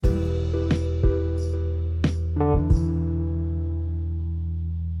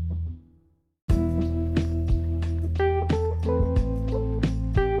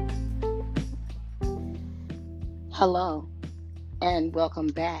Hello, and welcome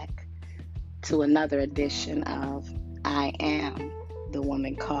back to another edition of I Am the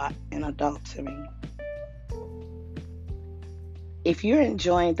Woman Caught in Adultery. If you're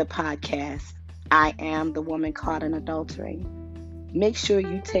enjoying the podcast, I Am the Woman Caught in Adultery, make sure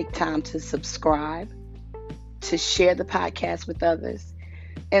you take time to subscribe, to share the podcast with others,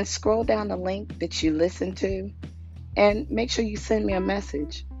 and scroll down the link that you listen to, and make sure you send me a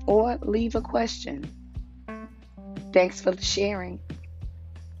message or leave a question. Thanks for sharing.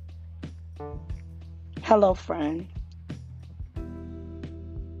 Hello, friend.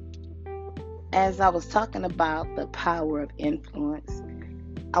 As I was talking about the power of influence,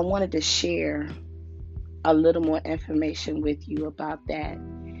 I wanted to share a little more information with you about that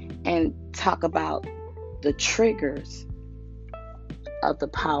and talk about the triggers of the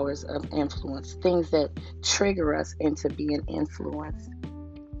powers of influence, things that trigger us into being influenced.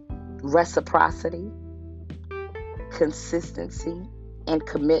 Reciprocity, consistency and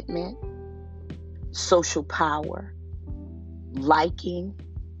commitment, social power, liking,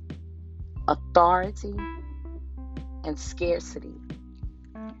 authority, and scarcity.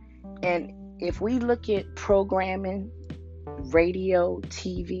 And if we look at programming, radio,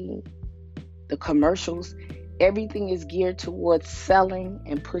 TV, the commercials, everything is geared towards selling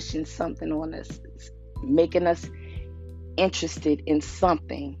and pushing something on us, making us interested in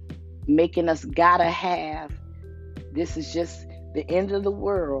something, making us gotta have. This is just the end of the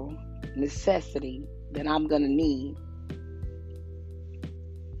world necessity that I'm going to need.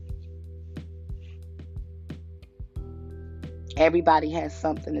 Everybody has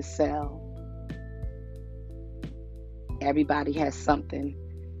something to sell. Everybody has something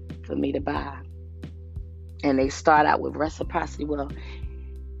for me to buy. And they start out with reciprocity. Well,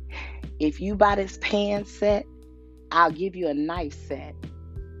 if you buy this pan set, I'll give you a knife set.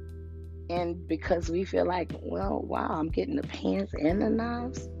 And because we feel like, well, wow, I'm getting the pans and the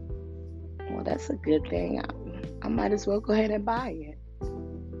knives. Well, that's a good thing. I might as well go ahead and buy it.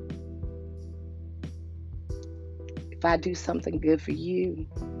 If I do something good for you,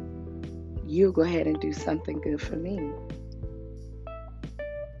 you'll go ahead and do something good for me.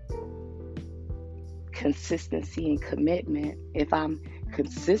 Consistency and commitment. If I'm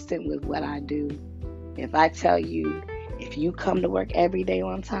consistent with what I do, if I tell you, if you come to work every day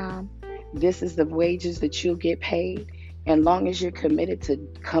on time, this is the wages that you'll get paid. And long as you're committed to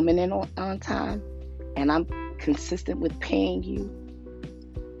coming in on time, and I'm consistent with paying you,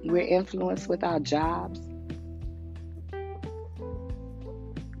 we're influenced with our jobs.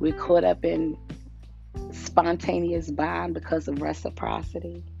 We're caught up in spontaneous buying because of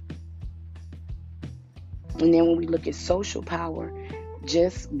reciprocity. And then when we look at social power,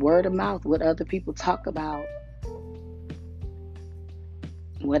 just word of mouth, what other people talk about,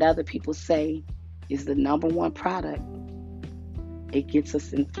 what other people say is the number one product. It gets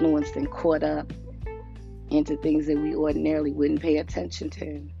us influenced and caught up into things that we ordinarily wouldn't pay attention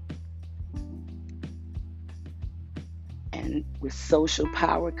to. And with social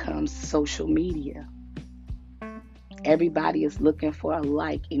power comes social media. Everybody is looking for a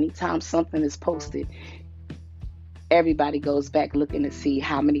like. Anytime something is posted, everybody goes back looking to see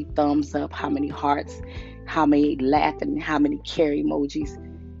how many thumbs up, how many hearts, how many laughing, how many care emojis.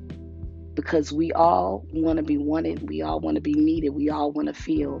 Because we all want to be wanted, we all want to be needed, we all want to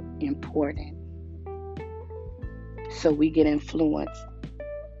feel important. So we get influenced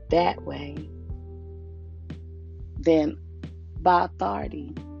that way. Then by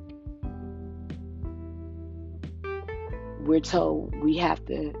authority, we're told we have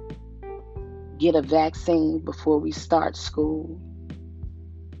to get a vaccine before we start school,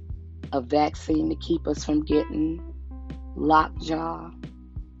 a vaccine to keep us from getting lockjaw,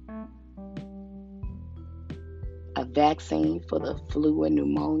 a vaccine for the flu and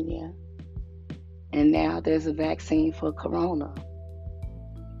pneumonia, and now there's a vaccine for corona.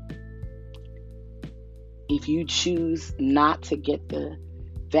 If you choose not to get the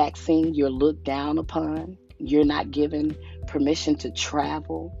vaccine, you're looked down upon. You're not given permission to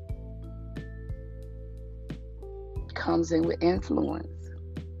travel. It comes in with influence.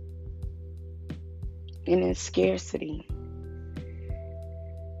 And in scarcity.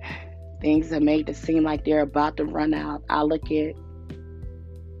 Things are made to seem like they're about to run out. I look at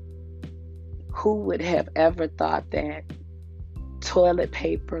who would have ever thought that toilet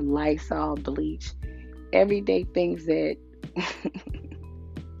paper, Lysol, bleach, everyday things that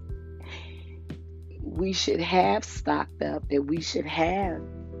we should have stocked up, that we should have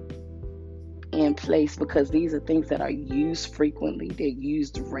in place, because these are things that are used frequently. They're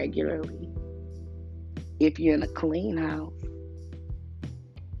used regularly. If you're in a clean house.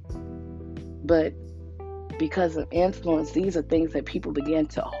 But because of influence, these are things that people begin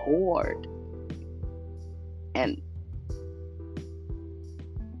to hoard. And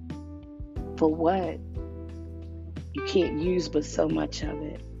for what? You can't use but so much of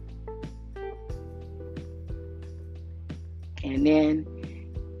it. And then,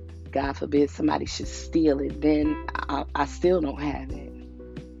 God forbid, somebody should steal it, then I still don't have it.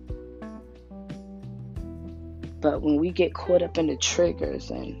 But when we get caught up in the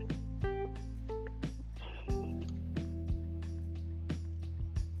triggers and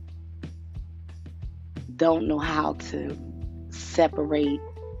don't know how to separate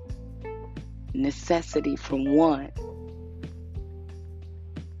necessity from want,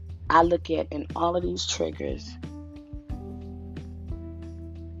 I look at in all of these triggers,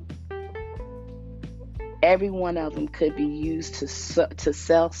 every one of them could be used to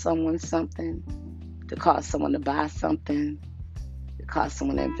sell someone something, to cause someone to buy something, to cause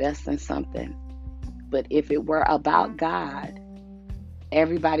someone to invest in something. But if it were about God,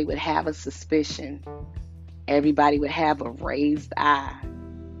 everybody would have a suspicion. Everybody would have a raised eye,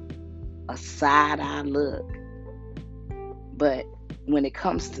 a side-eye look. But when it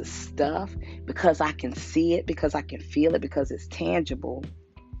comes to stuff, because I can see it, because I can feel it, because it's tangible,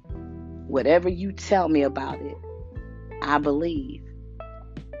 whatever you tell me about it, I believe.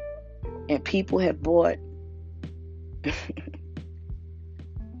 And people have bought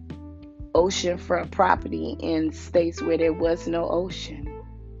oceanfront property in states where there was no ocean,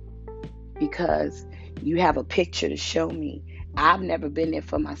 because you have a picture to show me. I've never been there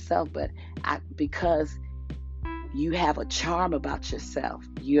for myself, but because you have a charm about yourself,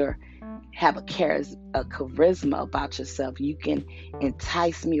 you have a charisma about yourself, you can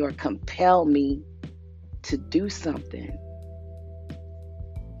entice me or compel me to do something.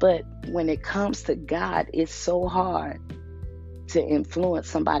 But when it comes to God, it's so hard to influence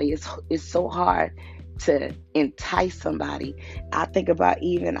somebody. It's so hard to entice somebody. I think about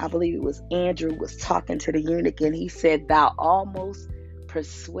I believe it was Andrew was talking to the eunuch, and he said, "Thou almost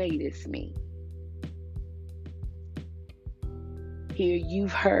persuadest me." Here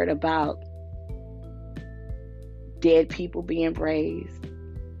you've heard about dead people being raised,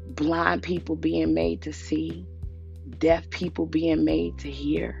 blind people being made to see, deaf people being made to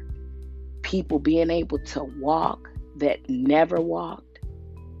hear, people being able to walk that never walked.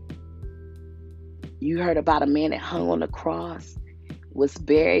 You heard about a man that hung on the cross, was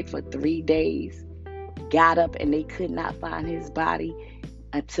buried for 3 days, got up, and they could not find his body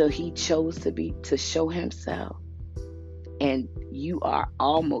until he chose to show himself. And you are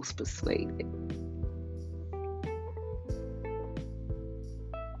almost persuaded.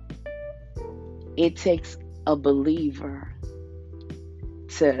 It takes a believer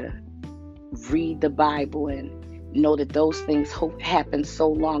to read the Bible and know that those things happened so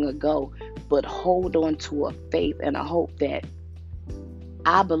long ago, but hold on to a faith and a hope that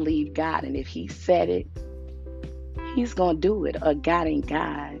I believe God, and if he said it, he's going to do it, or God ain't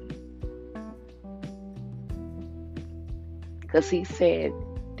God. Because he said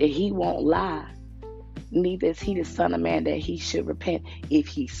that he won't lie, neither is he the son of man that he should repent. If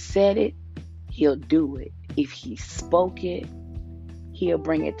he said it, he'll do it. If he spoke it, he'll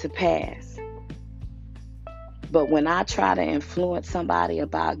bring it to pass. But when I try to influence somebody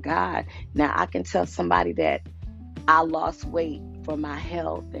about God, now I can tell somebody that I lost weight for my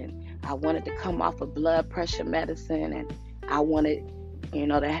health, and I wanted to come off of blood pressure medicine, and I wanted,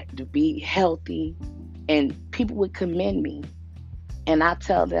 to be healthy, and people would commend me. And I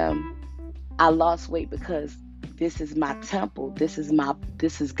tell them I lost weight because this is my temple. This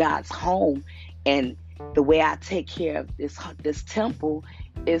is God's home. And the way I take care of this temple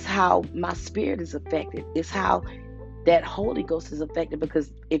is how my spirit is affected. It's how that Holy Ghost is affected,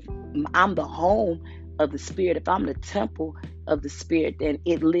 because if I'm the home of the Spirit, if I'm the temple of the Spirit, then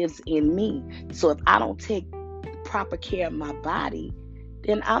it lives in me. So if I don't take proper care of my body,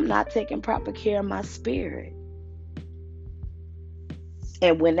 then I'm not taking proper care of my spirit.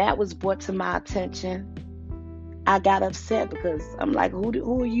 And when that was brought to my attention, I got upset, because I'm like, who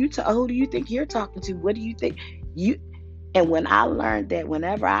do you think you're talking to? What do you think you? And when I learned that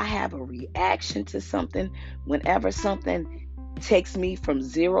whenever I have a reaction to something, whenever something takes me from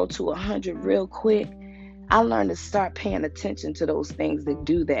 0 to 100 real quick, I learned to start paying attention to those things that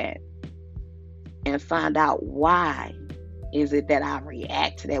do that, and find out why is it that I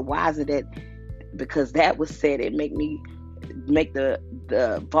react to that? Why is it that because that was said, it make the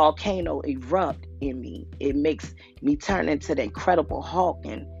volcano erupt in me? It makes me turn into the Incredible Hulk,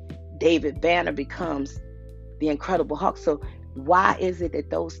 and David Banner becomes the Incredible Hulk. So why is it that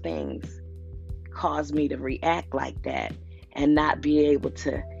those things cause me to react like that and not be able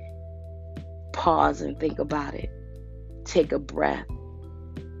to pause and think about it, take a breath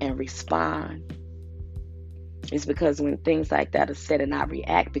and respond. It's because when things like that are said and I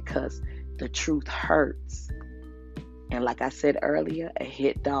react because the truth hurts. And like I said earlier, a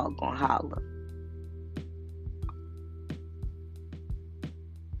hit dog gonna holler.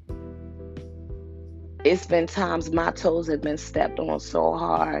 It's been times my toes have been stepped on so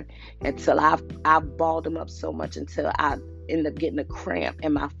hard until I've balled them up so much until I end up getting a cramp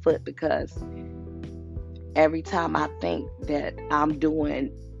in my foot because every time I think that I'm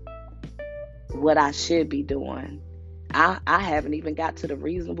doing what I should be doing, I haven't even got to the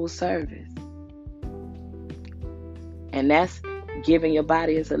reasonable service. And that's giving your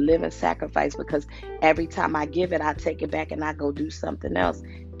body as a living sacrifice, because every time I give it, I take it back and I go do something else.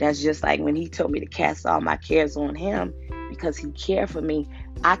 That's just like when he told me to cast all my cares on him because he cared for me.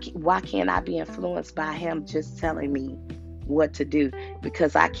 Why can't I be influenced by him just telling me what to do?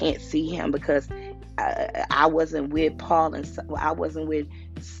 Because I can't see him, because I wasn't with Paul and I wasn't with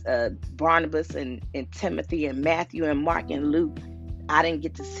Barnabas and Timothy and Matthew and Mark and Luke. I didn't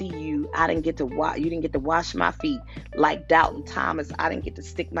get to see you. I didn't get to wash. You didn't get to wash my feet like Doubting Thomas. I didn't get to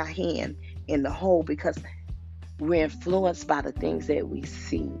stick my hand in the hole, because we're influenced by the things that we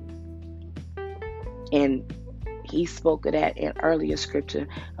see. And he spoke of that in earlier scripture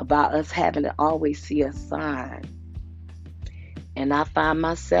about us having to always see a sign. And I find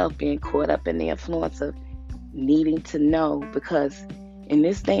myself being caught up in the influence of needing to know, because in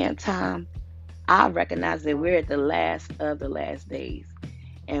this day and time, I recognize that we're at the last of the last days.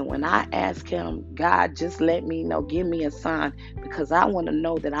 And when I ask him, God, just let me know, give me a sign, because I want to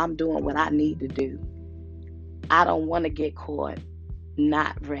know that I'm doing what I need to do. I don't want to get caught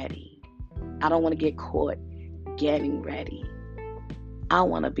not ready. I don't want to get caught getting ready. I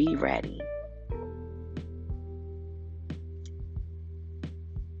want to be ready.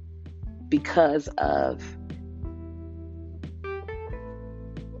 Because of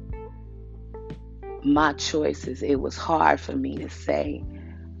my choices, it was hard for me to say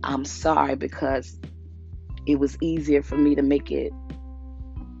I'm sorry, because it was easier for me to make it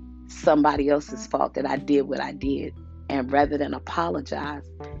somebody else's fault that I did what I did. And rather than apologize,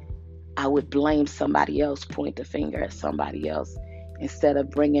 I would blame somebody else, point the finger at somebody else, instead of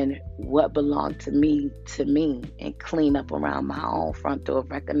bringing what belonged to me and clean up around my own front door,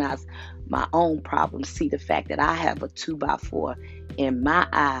 recognize my own problems, see the fact that I have a 2x4 in my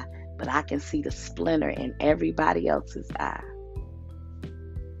eye, but I can see the splinter in everybody else's eye.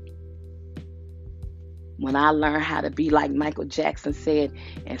 When I learned how to be like Michael Jackson said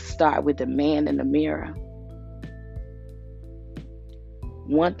and start with the man in the mirror,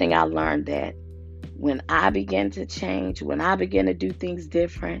 one thing I learned, that when I began to change, when I began to do things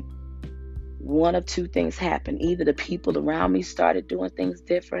different, one of two things happened. Either the people around me started doing things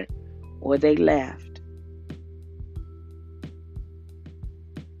different, or they left.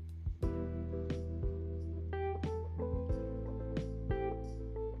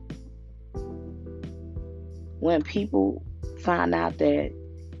 When people find out that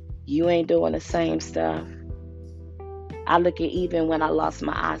you ain't doing the same stuff, I look at, even when I lost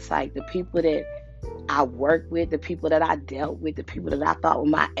my eyesight, the people that I worked with, the people that I dealt with, the people that I thought were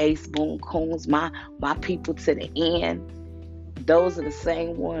my ace boom coons, my people to the end, those are the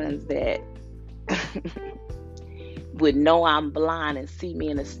same ones that would know I'm blind and see me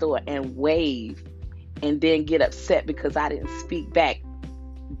in the store and wave and then get upset because I didn't speak back.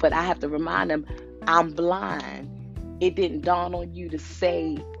 But I have to remind them, I'm blind. It didn't dawn on you to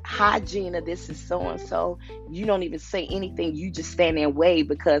say, hi, Gina, this is so-and-so. You don't even say anything. You just stand there and wave,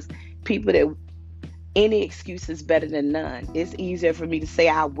 because people that, any excuse is better than none. It's easier for me to say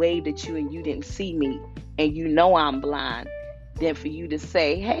I waved at you and you didn't see me and you know I'm blind, than for you to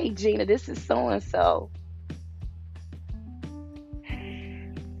say, hey, Gina, this is so-and-so.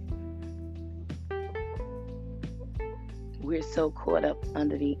 We're so caught up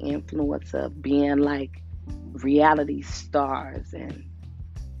under the influence of being like reality stars and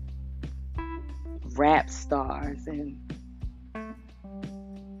rap stars and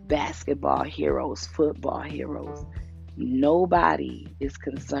basketball heroes, football heroes. Nobody is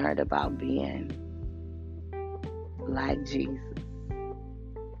concerned about being like Jesus.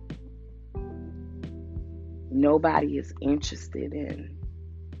 Nobody is interested in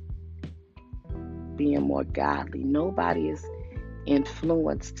being more godly. Nobody is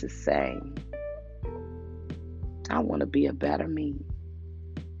influenced to say, I want to be a better me.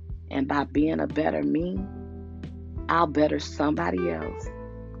 And by being a better me, I'll better somebody else.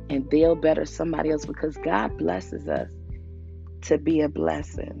 And they'll better somebody else, because God blesses us to be a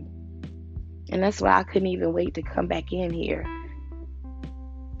blessing. And that's why I couldn't even wait to come back in here,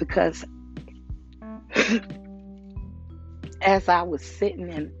 because As I was sitting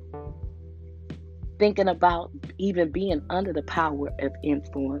and thinking about even being under the power of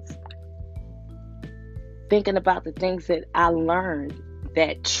influence, thinking about the things that I learned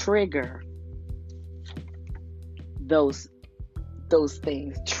that trigger those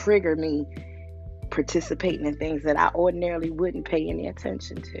things, trigger me participating in things that I ordinarily wouldn't pay any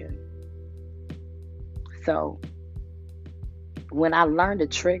attention to. So when I learned the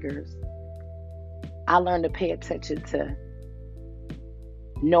triggers, I learned to pay attention to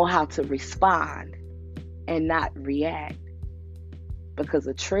know how to respond and not react. Because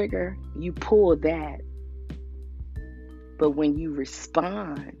a trigger, you pull that. But when you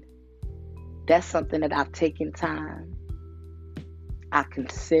respond, that's something that I've taken time. I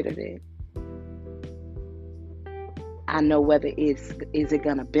considered it. I know whether is it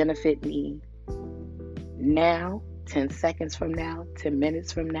going to benefit me now, 10 seconds from now, 10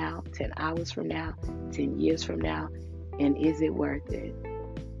 minutes from now, 10 hours from now, 10 years from now, and is it worth it?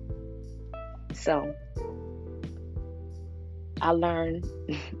 So I learned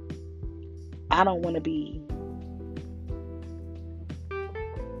I don't want to be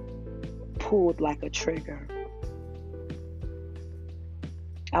pulled like a trigger.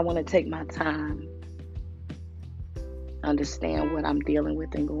 I want to take my time, understand what I'm dealing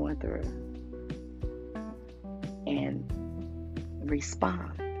with and going through, and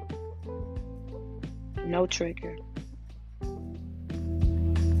respond. No trigger.